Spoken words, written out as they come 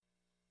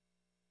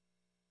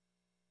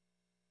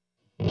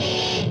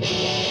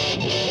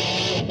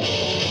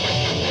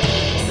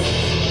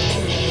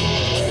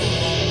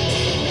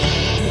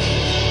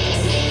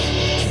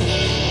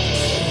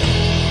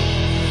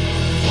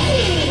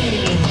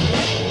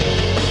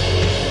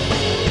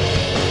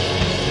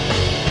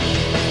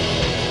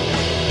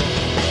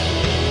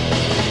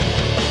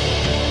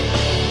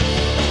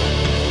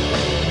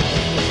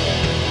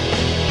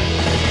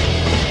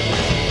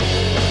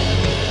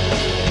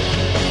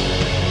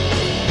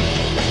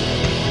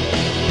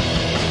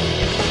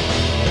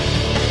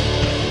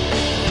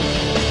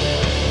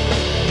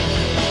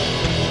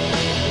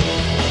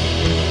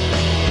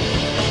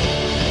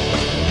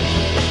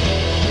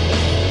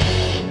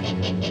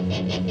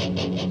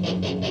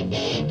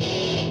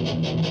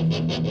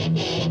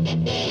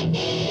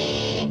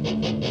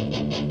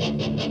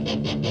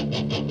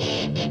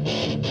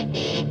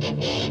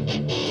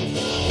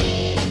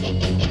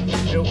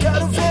Eu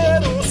quero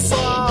ver o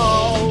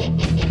sol,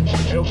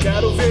 eu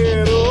quero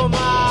ver o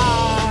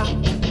mar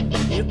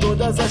e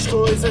todas as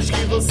coisas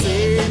que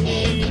você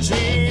me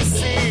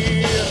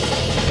disse.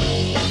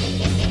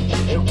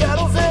 Eu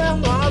quero ver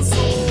no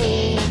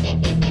azul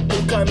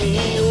o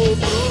caminho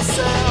pro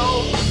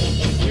céu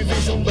e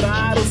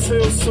vislumbrar o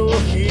seu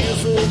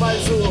sorriso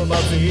mais uma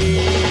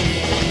vez.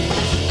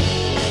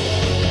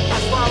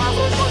 As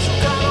palavras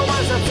machucaram,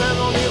 mas a fé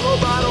não me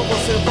roubaram.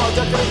 Você pode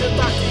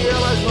acreditar que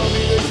elas não me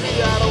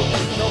desviaram.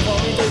 Não vão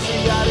me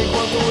desviar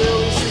enquanto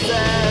eu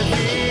estiver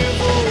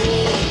vivo.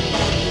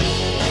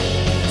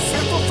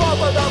 Sinto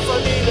falta da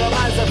família,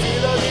 mas a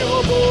vida me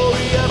roubou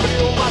e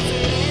abriu uma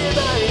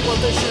ferida.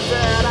 Enquanto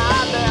estiver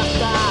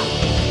aberta,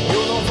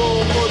 eu não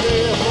vou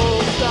poder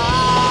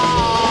voltar.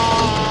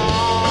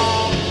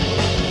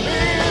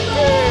 Me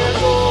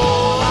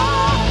perdoa,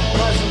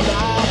 mas não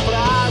dá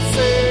pra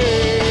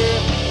ser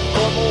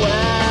como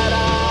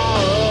era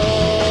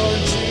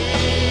antes.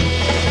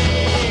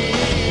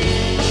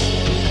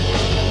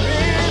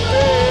 Me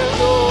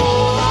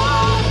perdoa,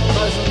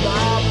 mas não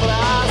dá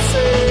pra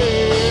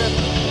ser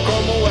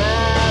como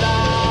era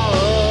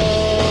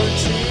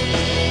antes.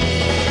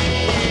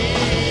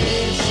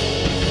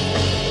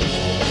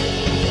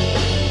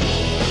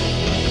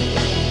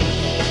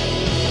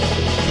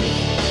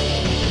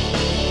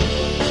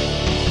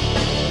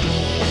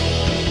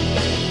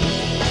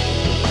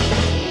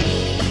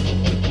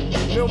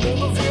 Meu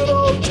mundo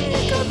virou de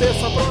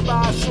cabeça pra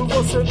baixo.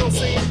 Você não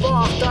se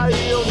importa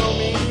e eu não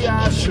me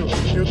acho.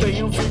 Eu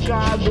tenho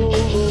ficado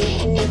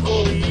louco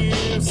com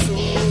isso,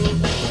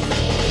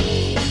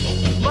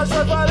 mas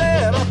vai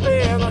valer a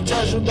pena te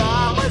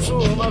ajudar mais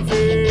uma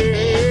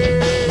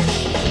vez.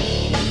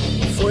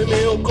 Foi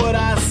meu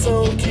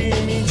coração que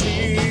me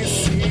disse